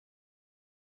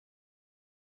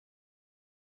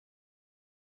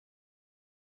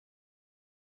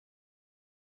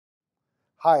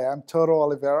Hi, I'm Toto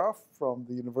Olivera from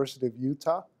the University of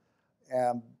Utah,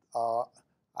 and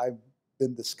I've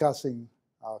been discussing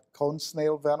cone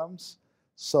snail venoms.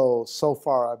 So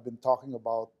far I've been talking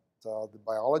about the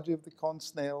biology of the cone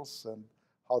snails and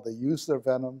how they use their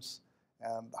venoms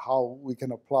and how we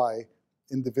can apply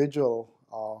individual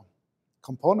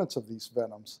components of these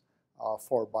venoms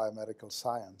for biomedical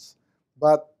science.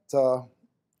 But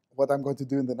what I'm going to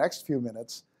do in the next few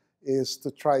minutes is to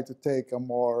try to take a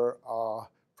more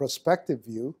prospective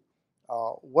view.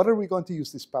 What are we going to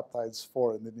use these peptides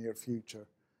for in the near future?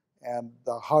 And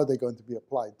how are they going to be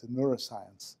applied to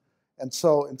neuroscience? And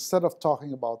so instead of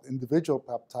talking about individual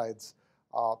peptides,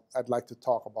 I'd like to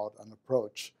talk about an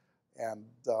approach. And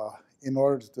in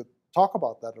order to talk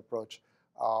about that approach,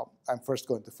 I'm first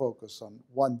going to focus on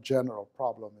one general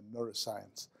problem in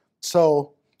neuroscience.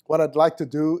 So what I'd like to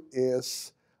do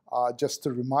is just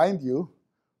to remind you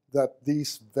that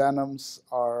these venoms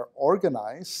are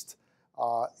organized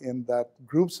in that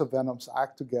groups of venoms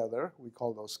act together. We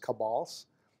call those cabals.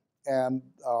 And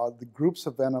the groups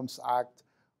of venoms act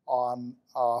on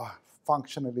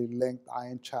functionally linked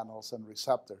ion channels and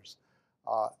receptors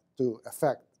to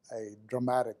affect a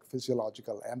dramatic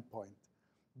physiological endpoint.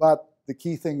 But the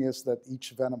key thing is that each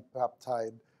venom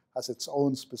peptide has its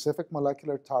own specific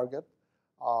molecular target.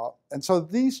 And so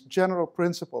these general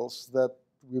principles that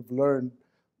we've learned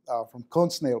from cone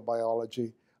snail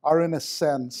biology are in a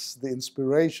sense the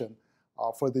inspiration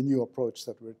for the new approach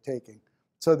that we're taking.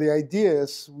 So the idea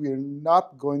is we're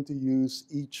not going to use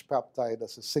each peptide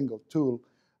as a single tool,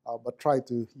 but try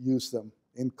to use them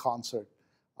in concert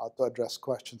to address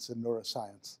questions in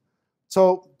neuroscience.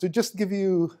 So to just give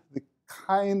you the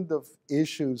kind of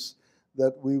issues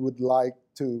that we would like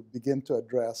to begin to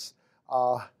address,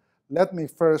 let me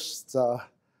first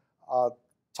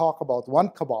talk about one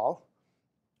cabal,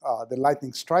 the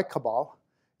lightning strike cabal.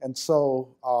 And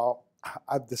so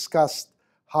I've discussed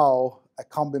how a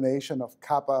combination of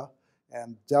kappa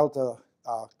and delta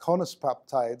Conus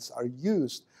peptides are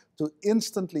used to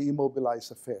instantly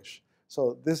immobilize a fish.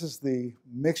 So this is the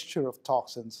mixture of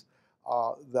toxins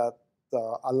that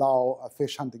allow a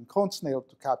fish hunting cone snail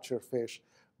to capture fish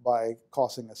by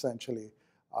causing essentially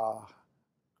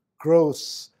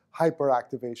gross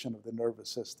hyperactivation of the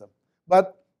nervous system.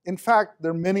 But in fact,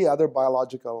 there are many other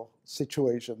biological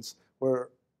situations where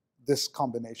this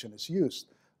combination is used.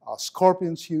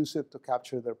 Scorpions use it to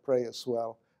capture their prey as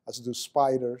well, as do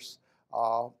spiders.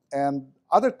 And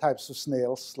other types of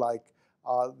snails, like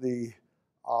the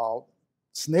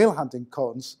snail hunting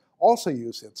cones, also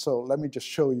use it. So let me just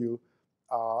show you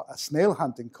a snail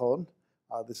hunting cone.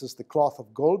 This is the cloth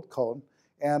of gold cone.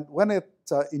 And when it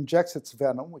injects its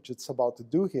venom, which it's about to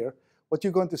do here, what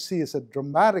you're going to see is a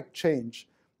dramatic change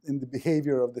in the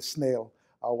behavior of the snail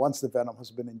once the venom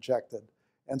has been injected.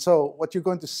 And so what you're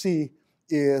going to see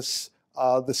is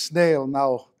the snail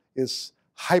now is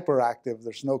hyperactive,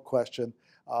 there's no question.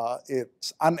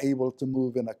 It's unable to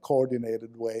move in a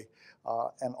coordinated way.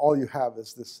 And all you have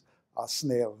is this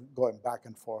snail going back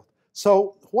and forth.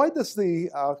 So why does the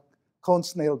cone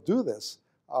snail do this?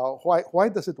 Why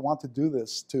does it want to do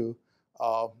this to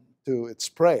its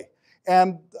prey?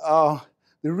 And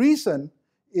the reason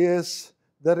is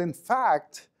that, in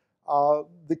fact,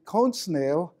 the cone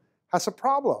snail has a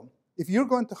problem. If you're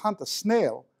going to hunt a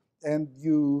snail and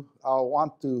you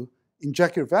want to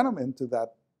inject your venom into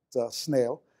that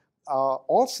snail,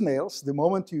 all snails, the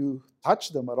moment you touch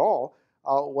them at all,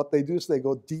 what they do is they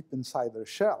go deep inside their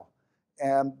shell.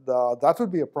 And that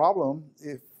would be a problem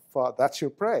if that's your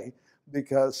prey,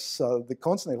 because the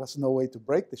cone snail has no way to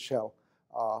break the shell.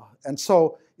 And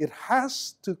so it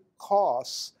has to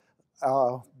cause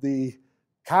the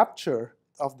capture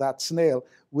of that snail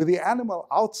with the animal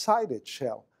outside its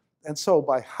shell. And so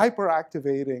by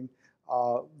hyperactivating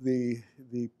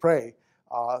the prey,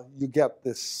 you get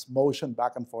this motion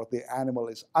back and forth. The animal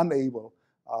is unable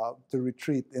to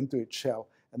retreat into its shell,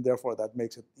 and therefore that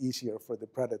makes it easier for the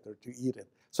predator to eat it.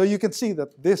 So you can see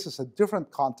that this is a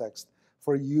different context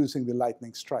for using the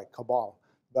lightning strike cabal,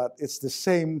 but it's the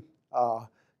same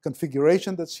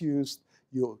configuration that's used.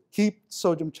 You keep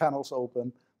sodium channels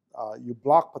open, you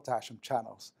block potassium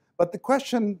channels. But the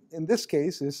question in this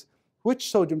case is which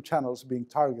sodium channel is being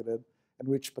targeted and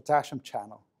which potassium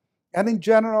channel. And in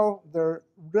general, there are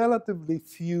relatively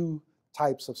few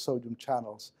types of sodium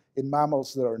channels. In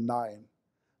mammals, there are 9.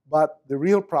 But the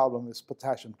real problem is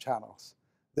potassium channels.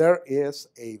 There is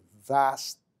a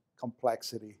vast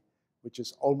complexity, which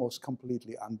is almost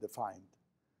completely undefined.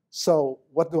 So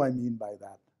what do I mean by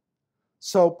that?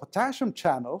 So potassium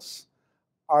channels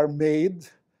are made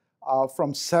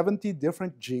from 70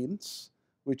 different genes,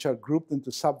 which are grouped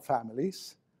into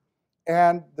subfamilies.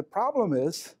 And the problem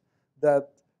is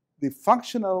that the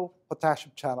functional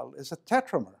potassium channel is a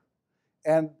tetramer.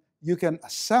 And you can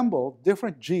assemble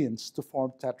different genes to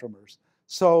form tetramers.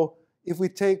 So if we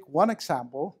take one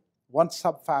example, one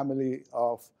subfamily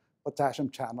of potassium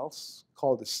channels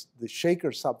called the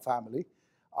shaker subfamily,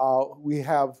 we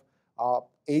have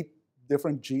 8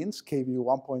 different genes, Kv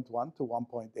 1.1 to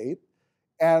 1.8.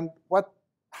 And what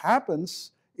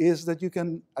happens is that you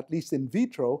can, at least in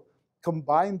vitro,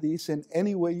 combine these in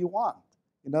any way you want.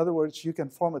 In other words, you can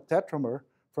form a tetramer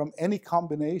from any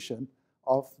combination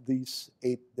of these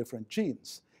 8 different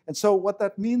genes. And so what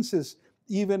that means is,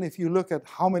 even if you look at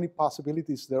how many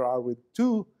possibilities there are with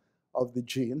 2 of the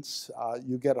genes,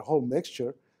 you get a whole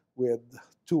mixture with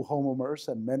 2 homomers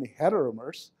and many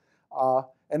heteromers.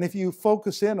 And if you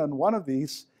focus in on one of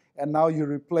these, and now you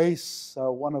replace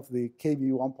one of the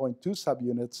Kv 1.2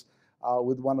 subunits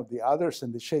with one of the others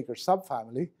in the shaker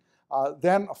subfamily,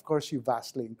 then, of course, you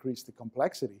vastly increase the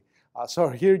complexity. So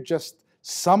here are just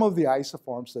some of the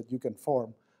isoforms that you can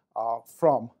form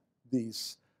from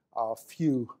these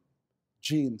few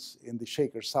genes in the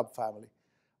shaker subfamily.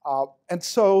 And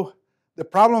so the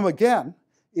problem, again,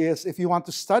 is if you want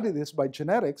to study this by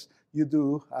genetics, you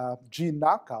do gene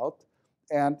knockout.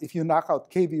 And if you knock out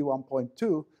Kv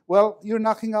 1.2, well, you're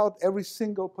knocking out every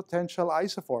single potential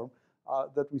isoform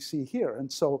that we see here. And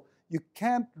so you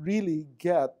can't really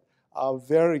get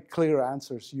very clear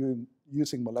answers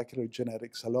using molecular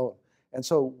genetics alone. And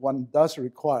so one does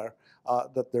require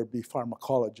that there be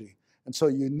pharmacology. And so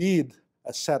you need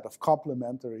a set of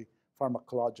complementary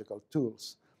pharmacological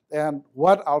tools. And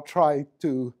what I'll try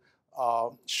to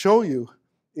show you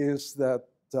is that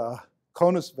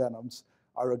Conus venoms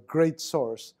are a great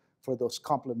source for those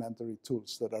complementary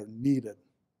tools that are needed.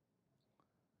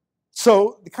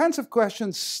 So the kinds of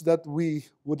questions that we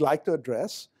would like to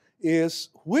address is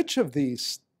which of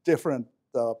these different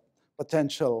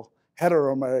potential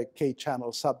heteromeric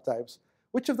K-channel subtypes,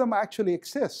 which of them actually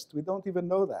exist? We don't even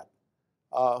know that.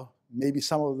 Maybe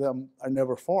some of them are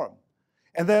never formed.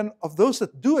 And then of those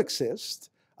that do exist,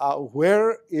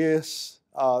 where is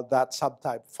that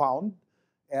subtype found?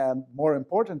 And more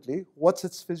importantly, what's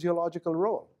its physiological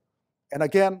role? And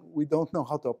again, we don't know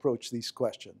how to approach these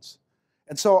questions.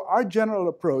 And so our general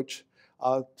approach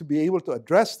to be able to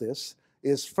address this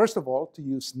is, first of all, to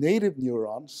use native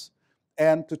neurons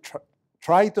and to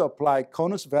try to apply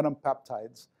Conus Venom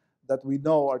Peptides that we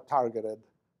know are targeted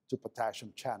to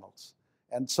potassium channels.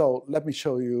 And so let me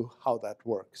show you how that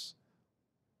works.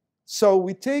 So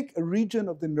we take a region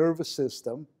of the nervous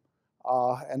system,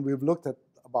 and we've looked at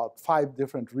about 5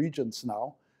 different regions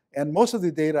now. And most of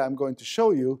the data I'm going to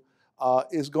show you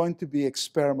is going to be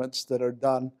experiments that are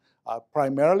done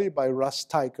primarily by Russ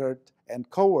Teichert and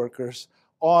coworkers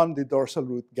on the dorsal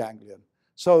root ganglion.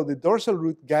 So the dorsal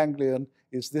root ganglion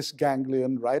is this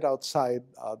ganglion right outside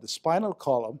the spinal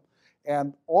column,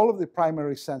 and all of the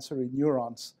primary sensory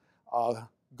neurons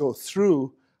go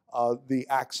through the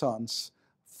axons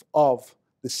of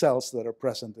the cells that are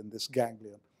present in this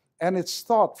ganglion. And it's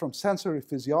thought from sensory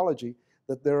physiology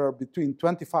that there are between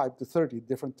 25 to 30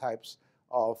 different types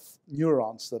of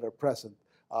neurons that are present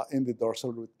in the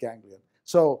dorsal root ganglion.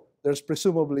 So there's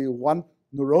presumably one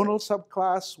neuronal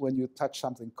subclass when you touch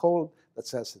something cold that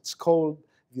says it's cold.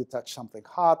 If you touch something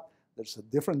hot, there's a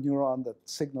different neuron that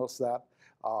signals that.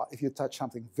 If you touch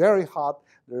something very hot,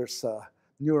 there's a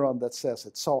neuron that says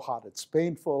it's so hot it's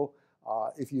painful.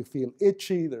 If you feel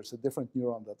itchy, there's a different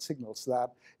neuron that signals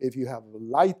that. If you have a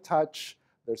light touch,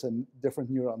 there's a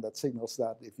different neuron that signals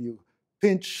that. If you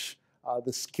pinch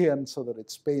the skin so that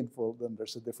it's painful, then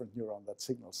there's a different neuron that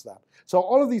signals that. So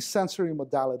all of these sensory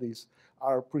modalities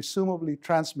are presumably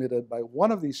transmitted by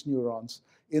one of these neurons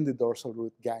in the dorsal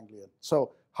root ganglion.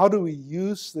 So how do we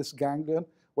use this ganglion?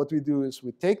 What we do is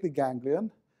we take the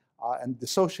ganglion and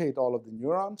dissociate all of the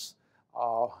neurons,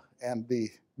 and the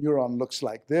neuron looks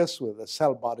like this with a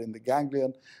cell body in the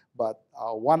ganglion, but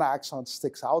one axon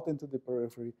sticks out into the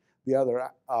periphery, the other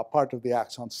part of the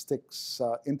axon sticks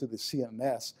into the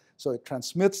CNS, so it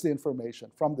transmits the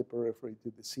information from the periphery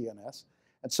to the CNS.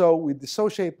 And so we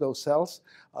dissociate those cells.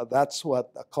 That's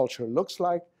what a culture looks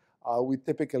like. We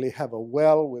typically have a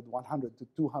well with 100 to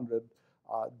 200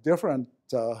 different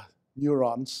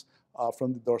neurons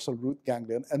from the dorsal root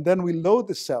ganglion, and then we load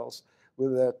the cells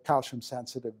with a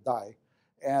calcium-sensitive dye.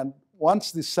 And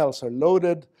once these cells are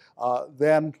loaded,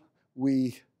 then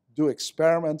we do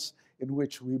experiments in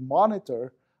which we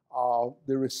monitor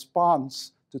the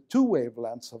response to 2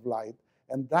 wavelengths of light,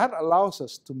 and that allows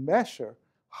us to measure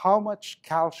how much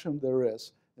calcium there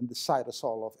is in the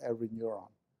cytosol of every neuron.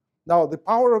 Now, the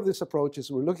power of this approach is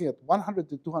we're looking at 100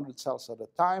 to 200 cells at a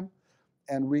time,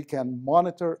 and we can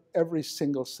monitor every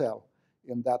single cell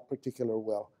in that particular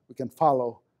well. We can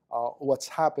follow what's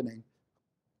happening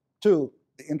to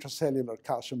the intracellular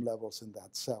calcium levels in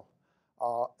that cell.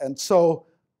 And so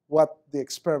what the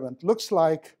experiment looks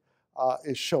like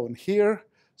is shown here.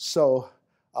 So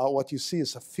what you see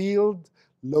is a field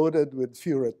loaded with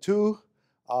Fura2,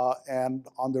 and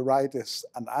on the right is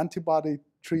an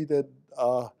antibody-treated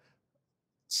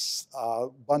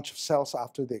bunch of cells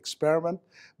after the experiment.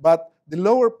 But the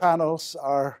lower panels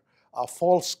are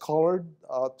false colored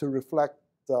to reflect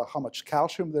how much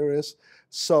calcium there is.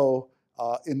 So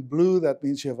in blue, that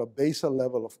means you have a basal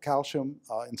level of calcium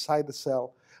inside the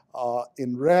cell.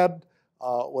 In red,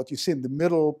 what you see in the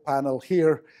middle panel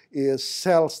here is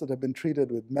cells that have been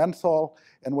treated with menthol.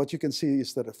 And what you can see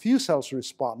is that a few cells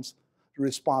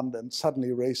respond and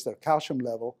suddenly raise their calcium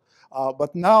level.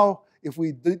 But now, if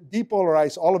we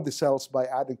depolarize all of the cells by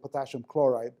adding potassium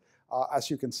chloride, as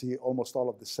you can see, almost all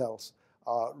of the cells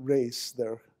raise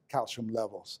their calcium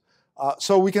levels.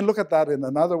 So we can look at that in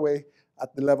another way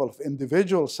at the level of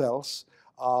individual cells.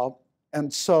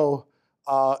 And so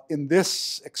in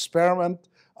this experiment,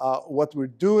 what we're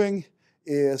doing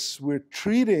is we're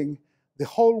treating the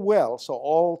whole well, so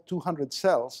all 200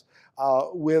 cells,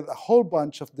 with a whole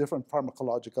bunch of different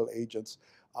pharmacological agents.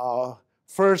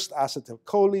 First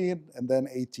acetylcholine, and then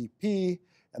ATP,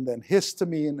 and then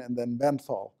histamine, and then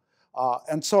menthol.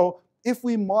 And so if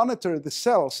we monitor the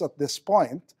cells at this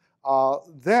point,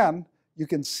 then you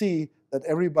can see that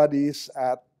everybody's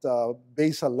at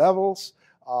basal levels,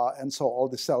 and so all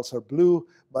the cells are blue.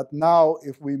 But now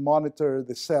if we monitor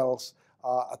the cells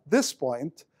at this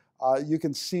point, you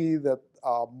can see that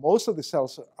most of the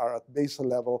cells are at basal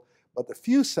level, but a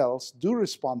few cells do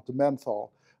respond to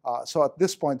menthol. So at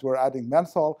this point, we're adding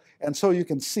menthol. And so you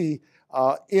can see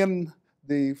in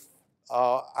the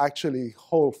actually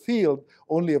whole field,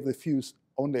 only a few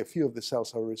of the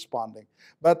cells are responding.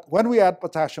 But when we add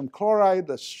potassium chloride,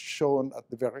 as shown at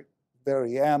the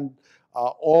very end,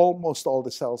 almost all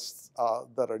the cells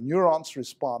that are neurons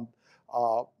respond.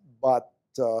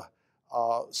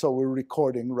 So we're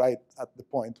recording right at the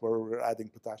point where we're adding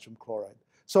potassium chloride.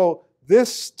 So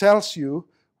this tells you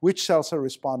which cells are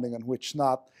responding and which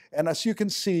not. And as you can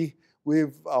see,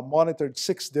 we've monitored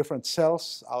 6 different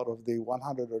cells out of the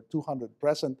 100 or 200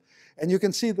 present. And you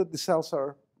can see that the cells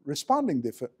are responding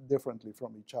differently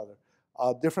from each other.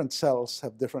 Different cells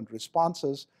have different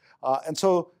responses. And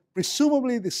so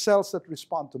presumably the cells that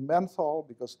respond to menthol,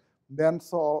 because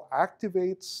menthol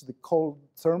activates the cold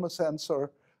thermosensor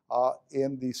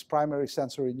in these primary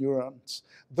sensory neurons,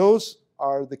 those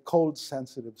are the cold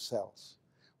sensitive cells.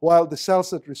 While the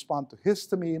cells that respond to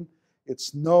histamine,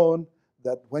 it's known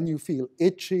that when you feel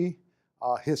itchy,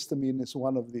 histamine is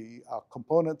one of the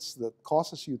components that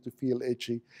causes you to feel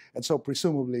itchy. And so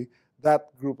presumably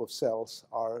that group of cells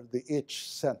are the itch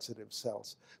sensitive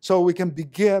cells. So we can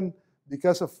begin,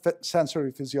 because of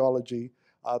sensory physiology,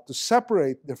 to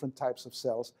separate different types of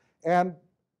cells and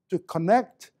to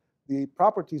connect the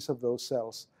properties of those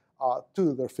cells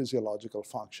to their physiological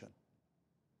function.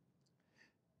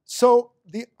 So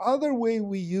the other way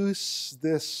we use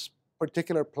this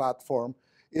particular platform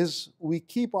is we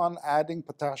keep on adding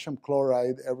potassium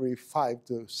chloride every 5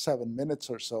 to 7 minutes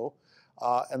or so.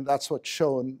 And that's what's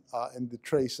shown in the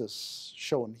traces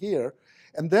shown here.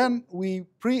 And then we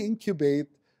pre-incubate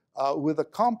with a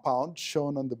compound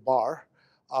shown on the bar.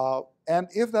 And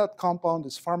if that compound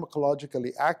is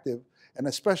pharmacologically active, and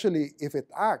especially if it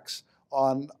acts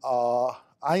on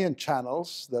ion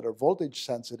channels that are voltage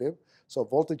sensitive, so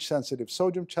voltage sensitive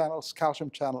sodium channels, calcium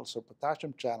channels, or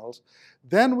potassium channels,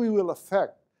 then we will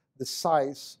affect the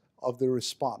size of the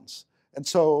response. And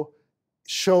so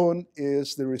shown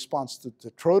is the response to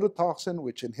tetrodotoxin,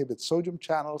 which inhibits sodium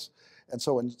channels. And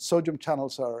so when sodium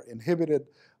channels are inhibited,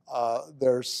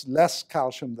 there's less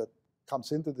calcium that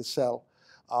comes into the cell.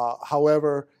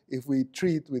 However, if we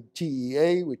treat with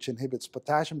TEA, which inhibits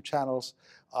potassium channels,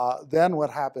 then what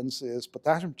happens is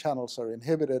potassium channels are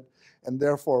inhibited, and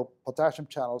therefore potassium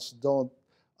channels don't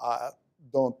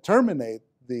terminate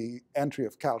the entry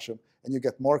of calcium, and you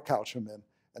get more calcium in.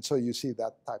 And so you see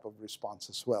that type of response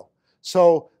as well.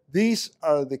 So these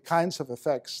are the kinds of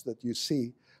effects that you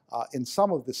see in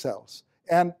some of the cells.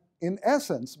 And in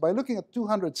essence, by looking at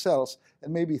 200 cells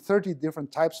and maybe 30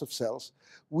 different types of cells,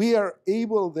 we are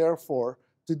able, therefore,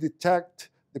 to detect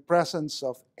the presence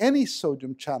of any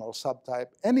sodium channel subtype,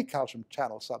 any calcium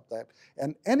channel subtype,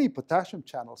 and any potassium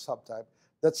channel subtype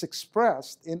that's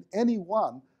expressed in any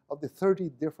one of the 30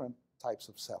 different types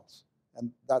of cells.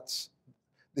 And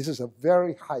this is a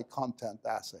very high content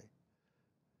assay.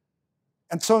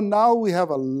 And so now we have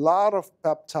a lot of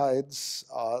peptides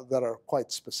that are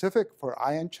quite specific for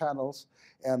ion channels.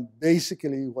 And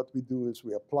basically what we do is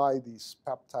we apply these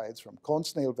peptides from cone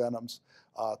snail venoms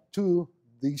to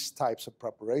these types of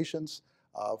preparations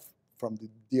from the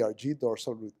DRG,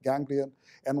 dorsal root ganglion.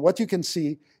 And what you can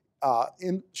see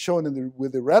shown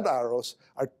with the red arrows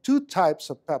are two types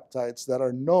of peptides that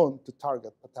are known to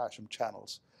target potassium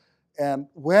channels. And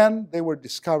when they were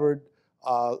discovered,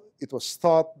 it was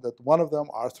thought that one of them,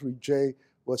 R3J,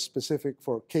 was specific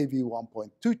for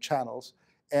Kv1.2 channels,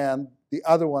 and the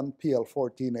other one,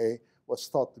 PL14A, was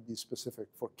thought to be specific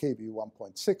for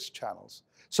Kv1.6 channels.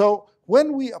 So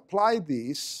when we apply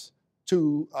these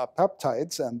to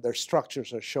peptides, and their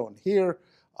structures are shown here,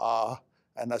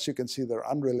 and as you can see, they're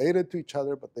unrelated to each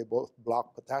other, but they both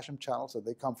block potassium channels, and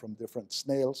they come from different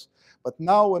snails. But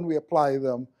now when we apply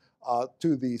them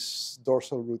to these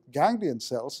dorsal root ganglion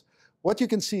cells, what you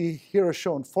can see here are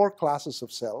shown 4 classes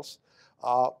of cells.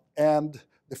 And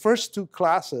the first 2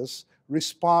 classes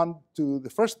respond to the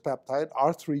first peptide,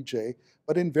 R3J,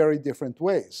 but in very different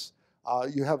ways.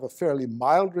 You have a fairly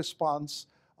mild response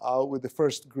with the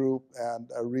first group and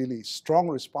a really strong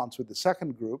response with the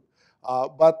second group.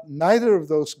 But neither of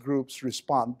those groups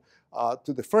respond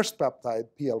to the first peptide,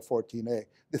 PL14A.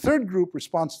 The third group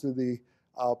responds to the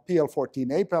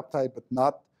PL14A peptide, but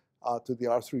not to the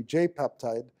R3J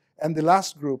peptide. And the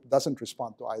last group doesn't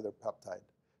respond to either peptide.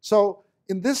 So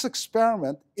in this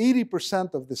experiment,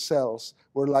 80% of the cells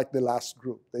were like the last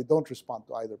group. They don't respond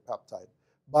to either peptide.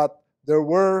 But there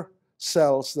were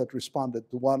cells that responded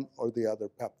to one or the other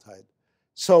peptide.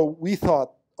 So we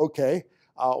thought, okay,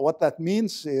 what that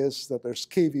means is that there's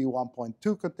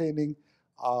Kv1.2 containing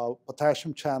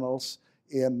potassium channels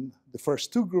in the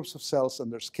first 2 groups of cells,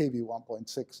 and there's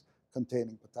Kv1.6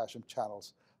 containing potassium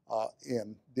channels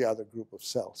in the other group of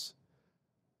cells.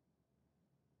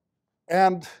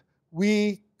 And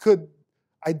we could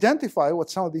identify what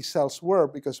some of these cells were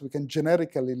because we can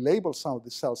genetically label some of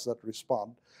the cells that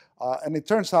respond. And it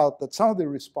turns out that some of the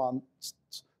response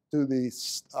to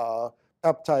this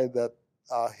peptide that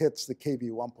hits the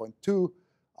Kv1.2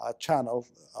 channel,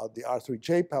 the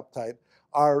R3J peptide,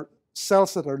 are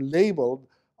cells that are labeled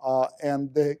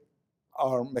and they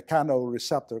are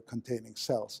mechanoreceptor containing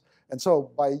cells. And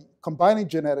so by combining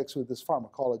genetics with this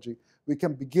pharmacology, we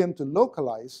can begin to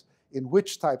localize in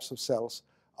which types of cells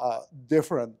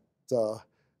different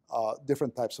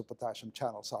types of potassium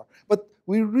channels are. But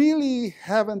we really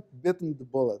haven't bitten the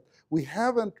bullet. We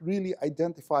haven't really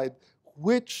identified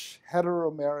which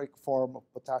heteromeric form of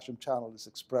potassium channel is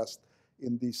expressed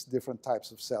in these different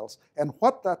types of cells and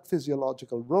what that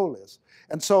physiological role is.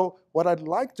 And so what I'd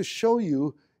like to show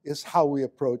you is how we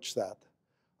approach that.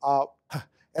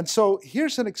 And so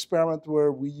here's an experiment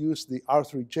where we use the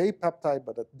R3J peptide,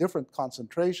 but at different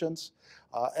concentrations.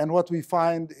 And what we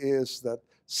find is that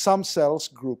some cells,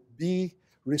 group B,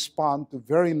 respond to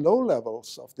very low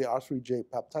levels of the R3J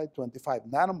peptide, 25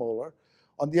 nanomolar.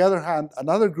 On the other hand,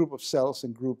 another group of cells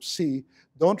in group C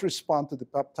don't respond to the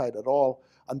peptide at all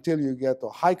until you get to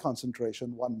a high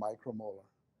concentration, 1 micromolar.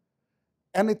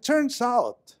 And it turns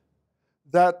out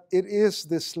that it is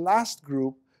this last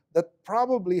group that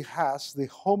probably has the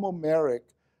homomeric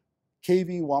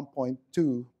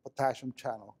Kv1.2 potassium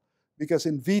channel. Because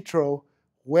in vitro,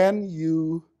 when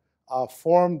you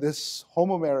form this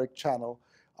homomeric channel,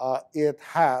 it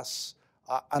has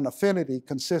an affinity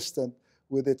consistent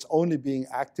with its only being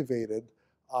activated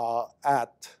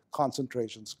at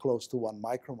concentrations close to 1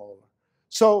 micromolar.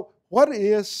 So what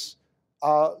is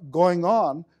going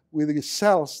on with the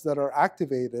cells that are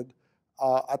activated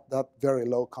at that very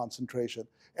low concentration?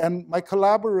 And my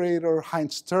collaborator,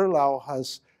 Heinz Terlau,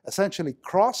 has essentially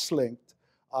cross-linked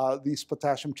these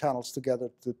potassium channels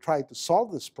together to try to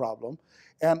solve this problem.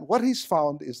 And what he's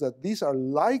found is that these are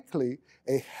likely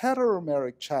a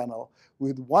heteromeric channel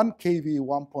with 1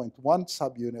 Kv1.1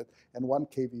 subunit and 1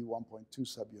 Kv1.2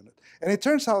 subunit. And it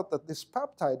turns out that this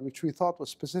peptide, which we thought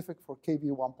was specific for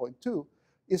Kv1.2,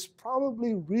 is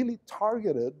probably really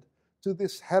targeted to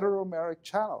this heteromeric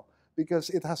channel, because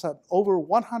it has an over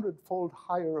 100-fold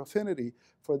higher affinity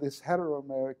for this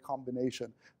heteromeric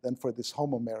combination than for this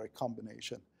homomeric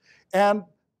combination. And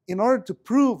in order to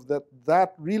prove that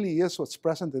that really is what's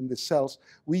present in these cells,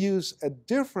 we use a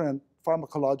different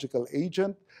pharmacological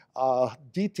agent,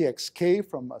 DTXK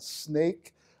from a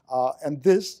snake. And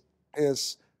this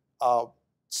is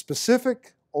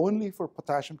specific only for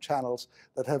potassium channels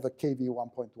that have a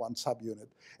Kv1.1 subunit.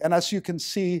 And as you can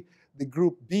see, the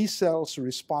group B cells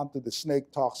respond to the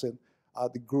snake toxin.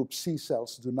 The group C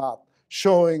cells do not,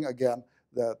 showing again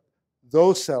that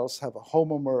those cells have a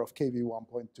homomer of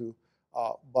Kv1.2,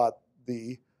 but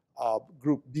the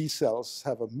group B cells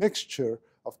have a mixture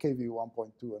of Kv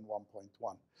 1.2 and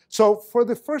 1.1. So for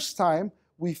the first time,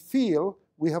 we feel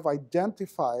we have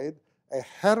identified a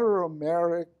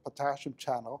heteromeric potassium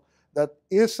channel that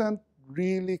isn't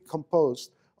really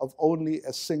composed of only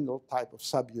a single type of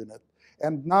subunit.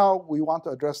 And now we want to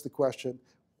address the question,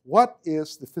 what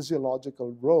is the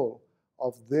physiological role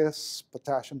of this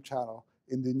potassium channel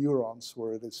in the neurons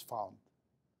where it is found?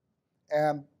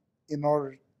 And in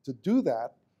order to do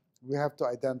that, we have to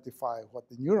identify what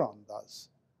the neuron does.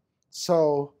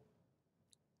 So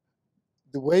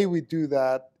the way we do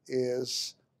that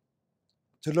is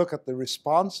to look at the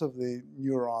response of the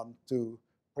neuron to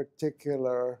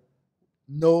particular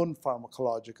known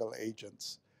pharmacological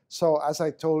agents. So as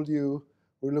I told you,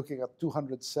 we're looking at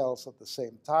 200 cells at the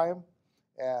same time,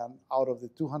 and out of the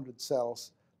 200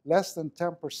 cells, less than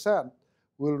 10%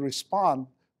 will respond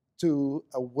to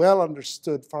a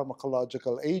well-understood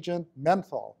pharmacological agent,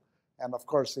 menthol. And of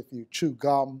course, if you chew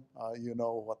gum, you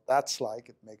know what that's like.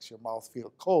 It makes your mouth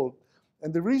feel cold.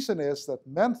 And the reason is that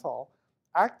menthol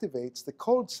activates the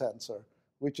cold sensor,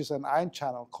 which is an ion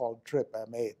channel called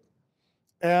TRPM8.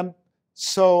 And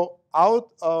so out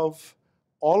of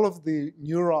all of the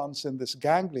neurons in this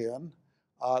ganglion,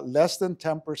 less than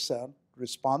 10%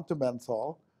 respond to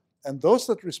menthol. And those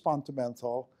that respond to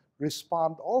menthol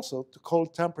respond also to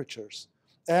cold temperatures.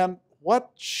 And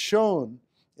what's shown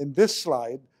in this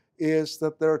slide is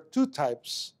that there are two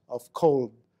types of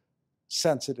cold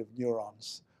sensitive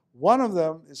neurons. One of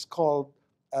them is called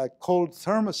a cold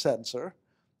thermosensor.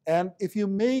 And if you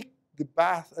make the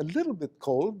bath a little bit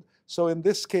cold, so in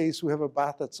this case, we have a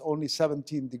bath that's only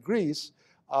 17 degrees,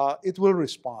 it will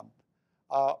respond.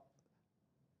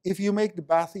 If you make the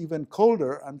bath even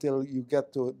colder until you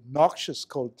get to noxious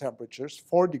cold temperatures,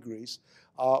 4 degrees,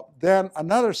 then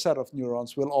another set of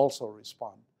neurons will also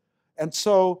respond. And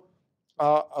so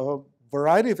a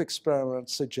variety of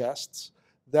experiments suggests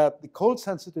that the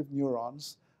cold-sensitive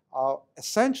neurons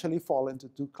essentially fall into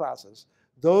two classes.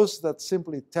 Those that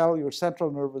simply tell your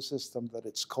central nervous system that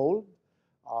it's cold,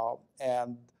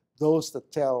 and those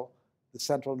that tell the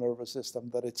central nervous system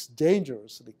that it's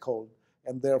dangerously cold,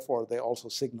 and therefore they also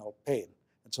signal pain.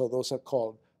 And so those are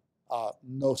called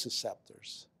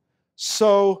nociceptors.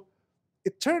 So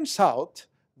it turns out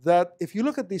that if you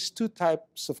look at these two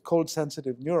types of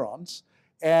cold-sensitive neurons,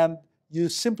 and you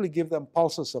simply give them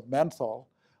pulses of menthol,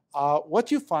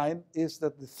 what you find is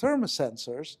that the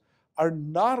thermosensors are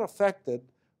not affected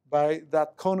by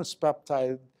that Conus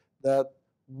peptide that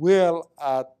will,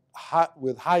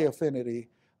 with high affinity,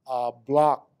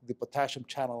 block the potassium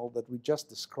channel that we just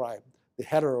described, the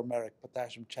heteromeric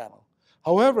potassium channel.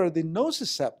 However, the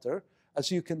nociceptor,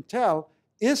 as you can tell,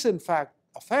 is in fact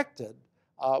affected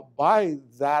by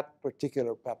that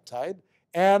particular peptide,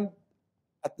 and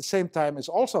at the same time is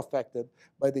also affected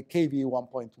by the Kv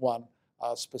 1.1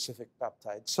 specific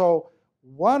peptide. So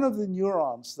one of the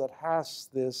neurons that has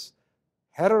this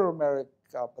heteromeric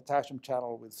potassium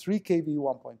channel with 3 Kv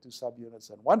 1.2 subunits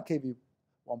and 1 Kv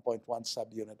 1.1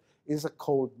 subunit is a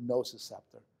cold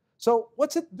nociceptor. So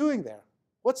what's it doing there?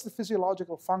 What's the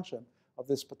physiological function of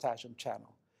this potassium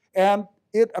channel? And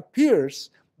it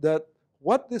appears that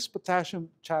what this potassium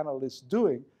channel is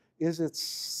doing is it's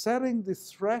setting the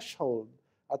threshold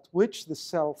at which the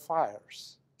cell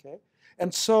fires. Okay?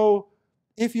 And so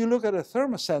if you look at a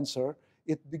thermosensor,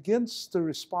 it begins to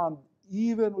respond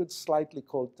even with slightly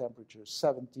cold temperatures,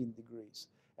 17 degrees.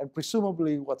 And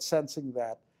presumably what's sensing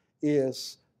that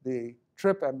is the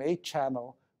TRPM8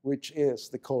 channel, which is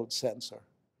the cold sensor.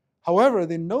 However,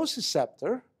 the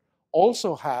nociceptor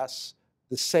also has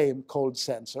the same cold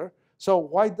sensor. So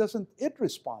why doesn't it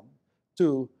respond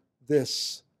to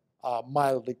this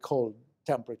mildly cold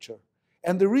temperature?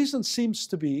 And the reason seems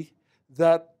to be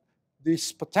that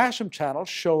this potassium channel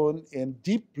shown in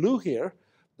deep blue here,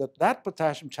 that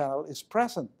potassium channel is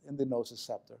present in the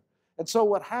nociceptor. And so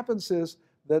what happens is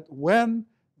that when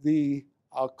the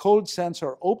cold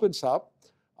sensor opens up,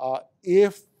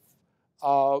 if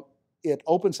it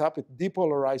opens up, it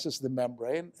depolarizes the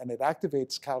membrane and it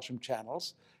activates calcium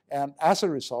channels. And as a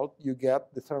result, you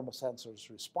get the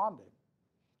thermosensors responding.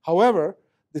 However,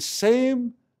 the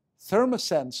same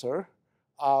thermosensor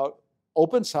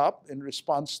opens up in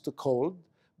response to cold.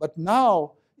 But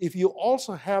now, if you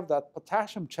also have that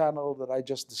potassium channel that I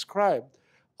just described,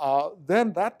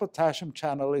 then that potassium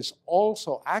channel is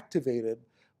also activated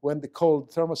when the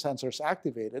cold thermosensor is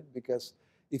activated, because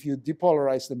if you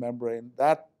depolarize the membrane,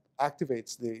 that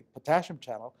activates the potassium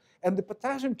channel. And the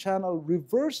potassium channel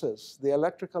reverses the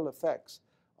electrical effects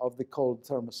of the cold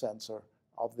thermosensor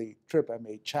of the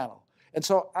TRPM8 channel. And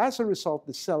so as a result,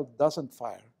 the cell doesn't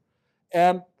fire.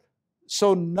 And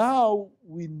So now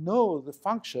we know the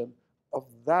function of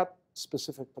that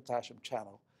specific potassium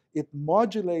channel. It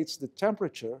modulates the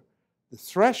temperature, the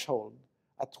threshold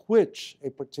at which a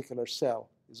particular cell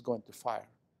is going to fire.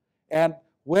 And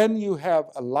when you have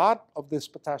a lot of this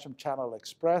potassium channel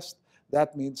expressed,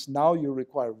 that means now you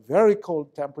require very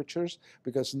cold temperatures,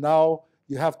 because now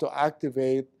you have to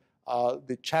activate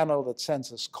the channel that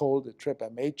senses cold, the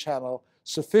TRPM8 channel,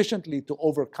 sufficiently to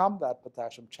overcome that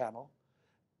potassium channel.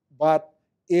 But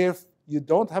if you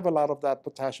don't have a lot of that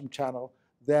potassium channel,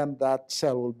 then that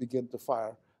cell will begin to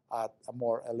fire at a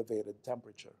more elevated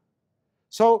temperature.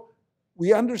 So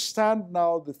we understand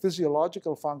now the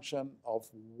physiological function of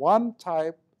one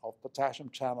type of potassium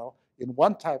channel in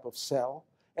one type of cell,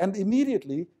 and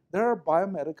immediately there are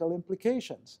biomedical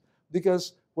implications.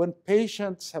 Because when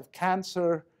patients have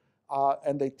cancer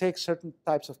and they take certain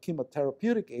types of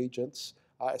chemotherapeutic agents,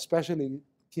 especially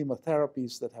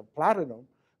chemotherapies that have platinum,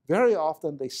 very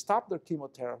often they stop their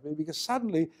chemotherapy because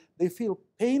suddenly they feel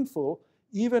painful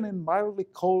even in mildly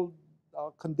cold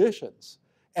conditions.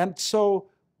 And so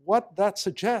what that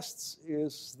suggests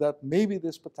is that maybe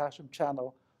this potassium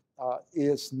channel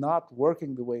is not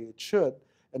working the way it should.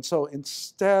 And so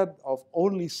instead of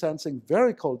only sensing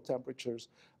very cold temperatures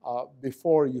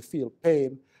before you feel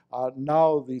pain,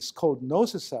 now these cold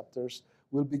nociceptors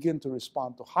will begin to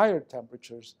respond to higher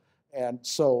temperatures. And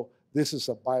so this is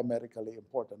a biomedically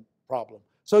important problem.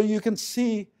 So you can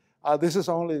see this is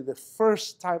only the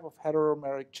first type of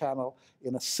heteromeric channel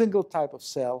in a single type of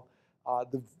cell.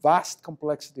 The vast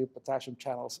complexity of potassium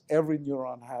channels, every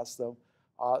neuron has them.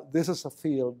 This is a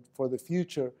field for the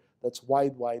future that's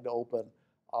wide, wide open.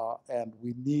 And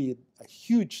we need a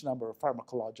huge number of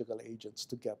pharmacological agents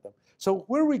to get them. So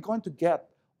where are we going to get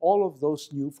all of those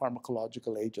new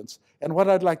pharmacological agents? And what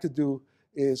I'd like to do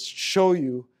is show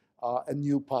you a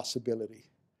new possibility.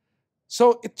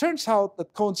 So it turns out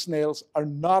that cone snails are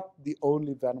not the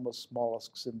only venomous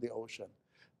mollusks in the ocean,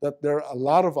 that there are a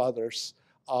lot of others,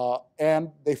 and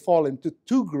they fall into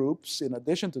two groups in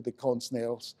addition to the cone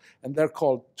snails, and they're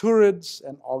called turids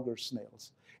and auger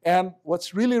snails. And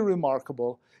what's really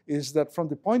remarkable is that from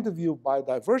the point of view of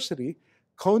biodiversity,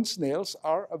 cone snails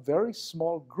are a very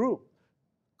small group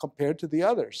compared to the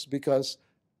others, because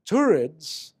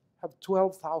turids have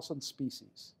 12,000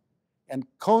 species, and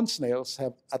cone snails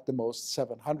have at the most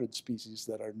 700 species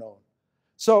that are known.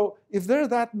 So if there are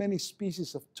that many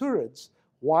species of turids,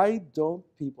 why don't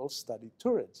people study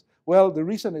turids? Well, the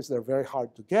reason is they're very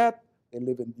hard to get, they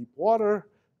live in deep water,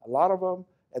 a lot of them,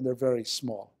 and they're very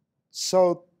small.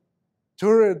 So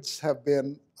turids have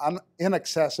been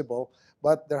inaccessible,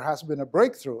 but there has been a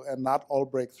breakthrough, and not all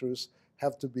breakthroughs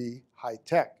have to be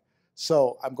high-tech.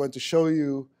 So I'm going to show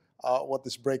you what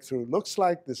this breakthrough looks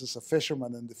like. This is a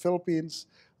fisherman in the Philippines.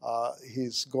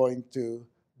 He's going to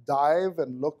dive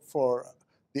and look for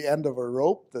the end of a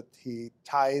rope that he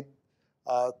tied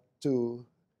to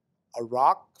a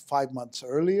rock 5 months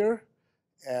earlier.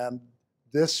 And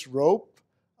this rope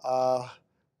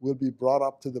will be brought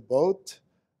up to the boat.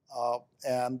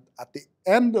 And at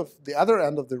the other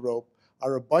end of the rope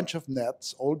are a bunch of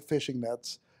nets, old fishing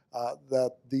nets,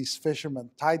 that these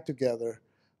fishermen tied together.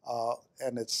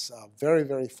 And it's very,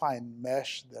 very fine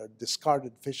mesh. They're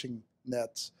discarded fishing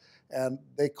nets. And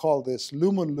they call this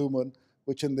lumun,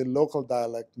 which in the local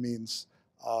dialect means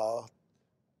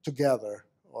together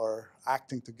or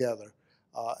acting together.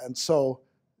 And so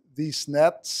these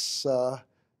nets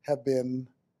have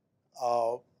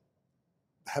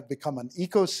become an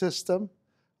ecosystem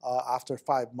after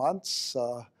 5 months.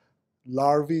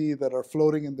 Larvae that are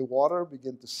floating in the water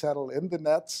begin to settle in the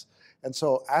nets. And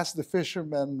so as the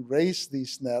fishermen raise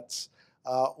these nets,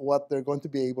 what they're going to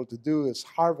be able to do is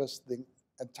harvest the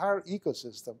entire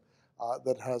ecosystem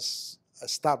that has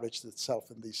established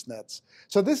itself in these nets.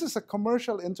 So this is a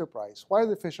commercial enterprise. Why are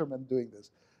the fishermen doing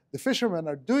this? The fishermen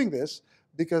are doing this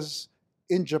because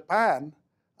in Japan,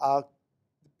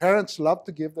 parents love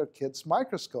to give their kids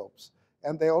microscopes,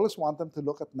 and they always want them to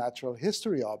look at natural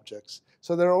history objects.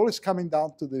 So they're always coming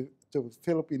down to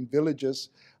Philippine villages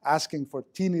asking for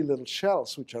teeny little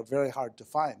shells, which are very hard to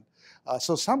find.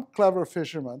 So some clever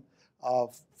fisherman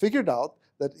figured out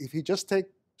that if he just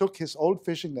took his old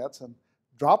fishing nets and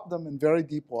dropped them in very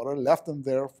deep water, left them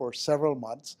there for several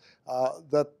months,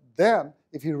 that then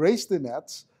if he raised the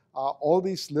nets, all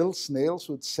these little snails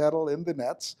would settle in the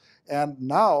nets, and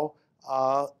now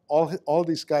all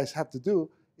these guys have to do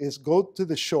is go to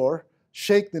the shore,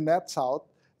 shake the nets out,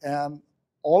 and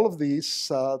all of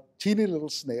these teeny little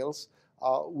snails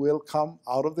will come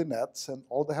out of the nets, and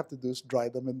all they have to do is dry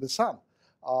them in the sun.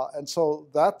 And so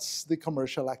that's the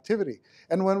commercial activity.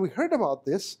 And when we heard about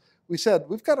this, we said,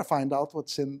 we've got to find out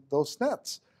what's in those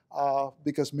nets,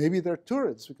 because maybe they're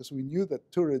turids, because we knew that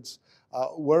turids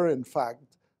were, in fact,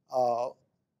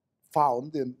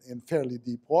 found in fairly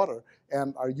deep water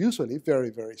and are usually very,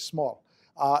 very small.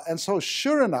 And so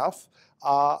sure enough,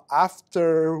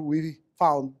 after we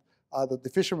found that the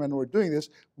fishermen were doing this,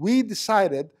 we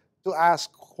decided to ask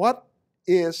what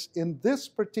is in this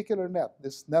particular net,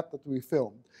 this net that we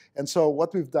filmed. And so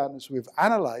what we've done is we've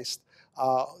analyzed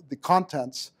the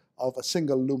contents of a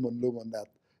single lumen net.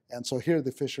 And so here are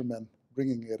the fishermen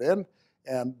bringing it in,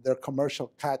 and their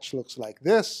commercial catch looks like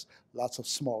this, lots of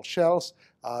small shells.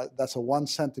 That's a 1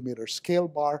 centimeter scale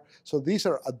bar. So these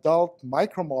are adult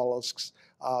micromollusks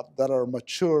that are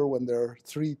mature when they're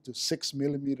 3 to 6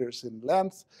 millimeters in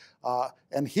length.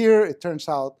 And here it turns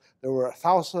out there were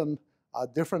 1,000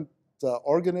 different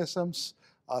organisms,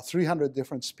 300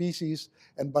 different species,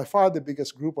 and by far the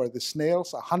biggest group are the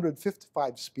snails,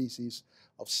 155 species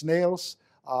of snails.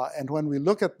 And when we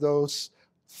look at those,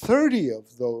 30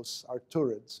 of those are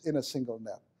turids in a single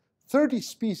net. 30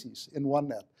 species in one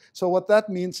net. So what that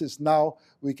means is now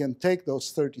we can take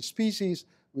those 30 species,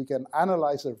 we can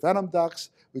analyze their venom ducts,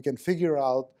 we can figure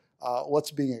out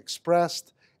what's being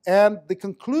expressed. And the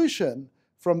conclusion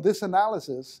from this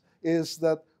analysis is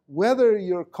that whether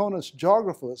you're Conus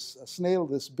geographus, a snail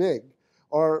this big,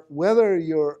 or whether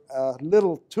you're a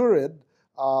little turid,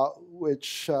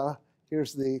 which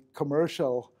here's the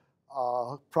commercial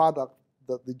product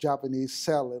that the Japanese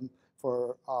sell in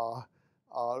for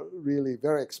really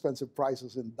very expensive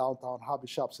prices in downtown hobby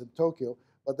shops in Tokyo.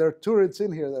 But there are turids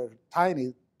in here that are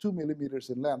tiny, 2 millimeters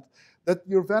in length, that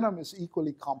your venom is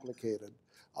equally complicated,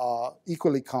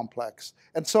 equally complex.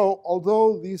 And so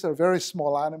although these are very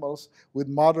small animals, with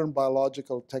modern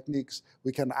biological techniques,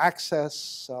 we can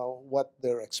access what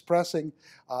they're expressing,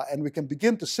 and we can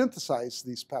begin to synthesize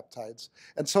these peptides.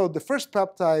 And so the first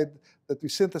peptide that we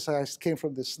synthesized came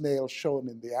from the snail shown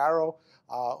in the arrow,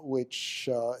 which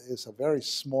is a very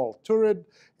small turid,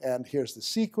 and here's the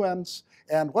sequence.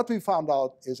 And what we found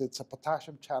out is it's a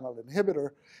potassium channel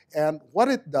inhibitor, and what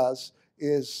it does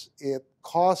is it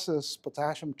causes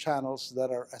potassium channels that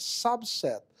are a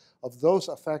subset of those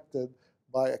affected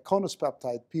by a Conus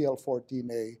peptide,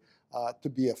 PL14A, to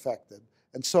be affected.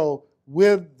 And so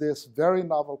with this very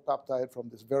novel peptide from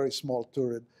this very small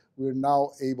turid, we're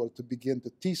now able to begin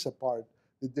to tease apart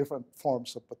the different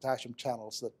forms of potassium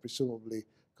channels that presumably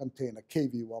contain a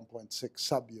Kv1.6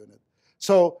 subunit.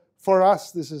 So for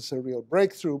us, this is a real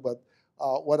breakthrough, but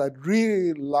what I'd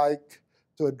really like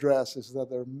to address is that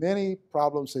there are many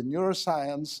problems in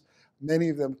neuroscience. Many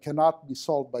of them cannot be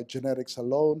solved by genetics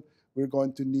alone. We're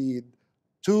going to need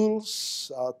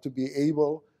tools to be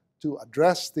able to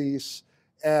address these.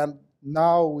 And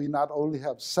now we not only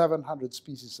have 700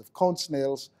 species of cone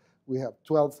snails, we have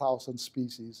 12,000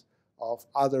 species of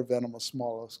other venomous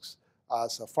mollusks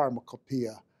as a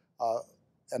pharmacopoeia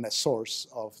and a source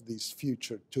of these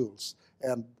future tools.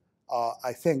 And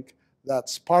I think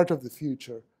that's part of the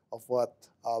future of what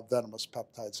venomous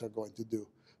peptides are going to do.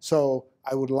 So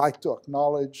I would like to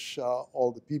acknowledge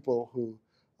all the people who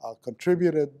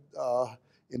contributed,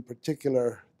 in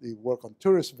particular the work on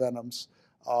tourist venoms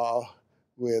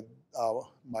with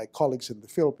my colleagues in the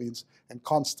Philippines, and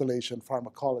Constellation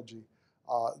Pharmacology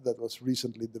that was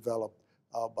recently developed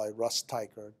by Russ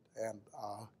Tykert and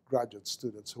graduate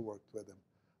students who worked with him.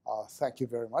 Thank you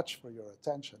very much for your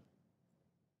attention.